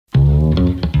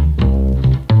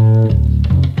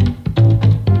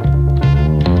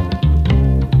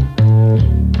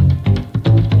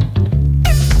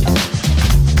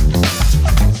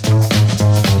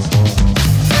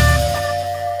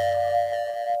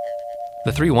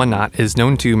The 3-1 knot is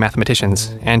known to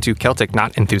mathematicians and to Celtic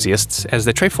knot enthusiasts as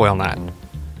the trefoil knot.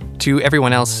 To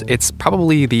everyone else, it's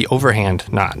probably the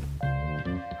overhand knot.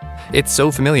 It's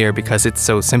so familiar because it's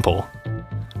so simple.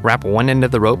 Wrap one end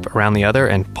of the rope around the other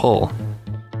and pull.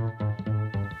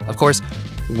 Of course,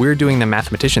 we're doing the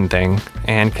mathematician thing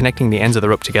and connecting the ends of the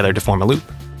rope together to form a loop.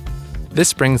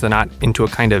 This brings the knot into a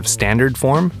kind of standard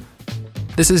form.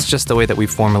 This is just the way that we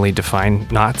formally define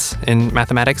knots in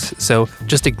mathematics, so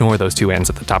just ignore those two ends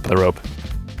at the top of the rope.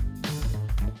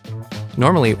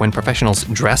 Normally, when professionals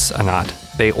dress a knot,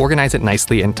 they organize it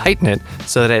nicely and tighten it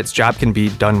so that its job can be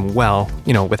done well,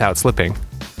 without slipping.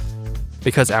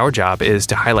 Because our job is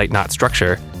to highlight knot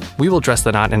structure, we will dress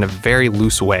the knot in a very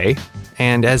loose way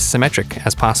and as symmetric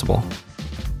as possible.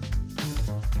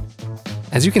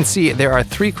 As you can see, there are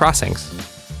 3 crossings,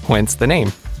 whence the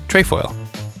name, trefoil.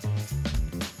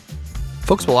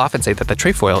 Folks will often say that the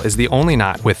trefoil is the only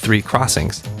knot with 3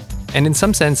 crossings, and in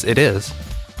some sense it is.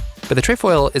 But the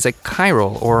trefoil is a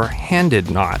chiral or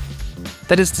handed knot.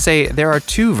 That is to say, there are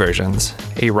 2 versions,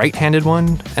 a right-handed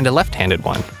one and a left-handed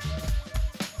one.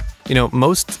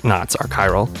 Most knots are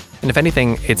chiral, and if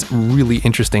anything, it's really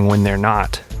interesting when they're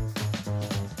not.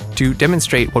 To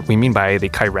demonstrate what we mean by the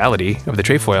chirality of the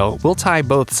trefoil, we'll tie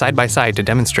both side by side to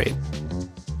demonstrate.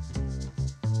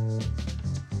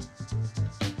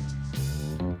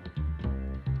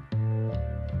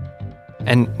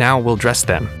 And now we'll dress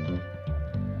them.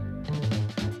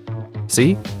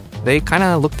 See? They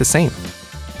kinda look the same.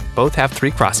 Both have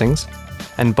 3 crossings,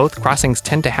 and both crossings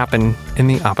tend to happen in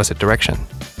the opposite direction.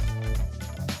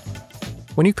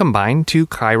 When you combine 2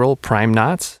 chiral prime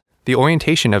knots, the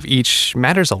orientation of each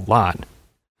matters a lot,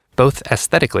 both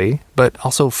aesthetically, but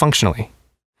also functionally.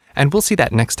 And we'll see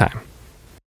that next time.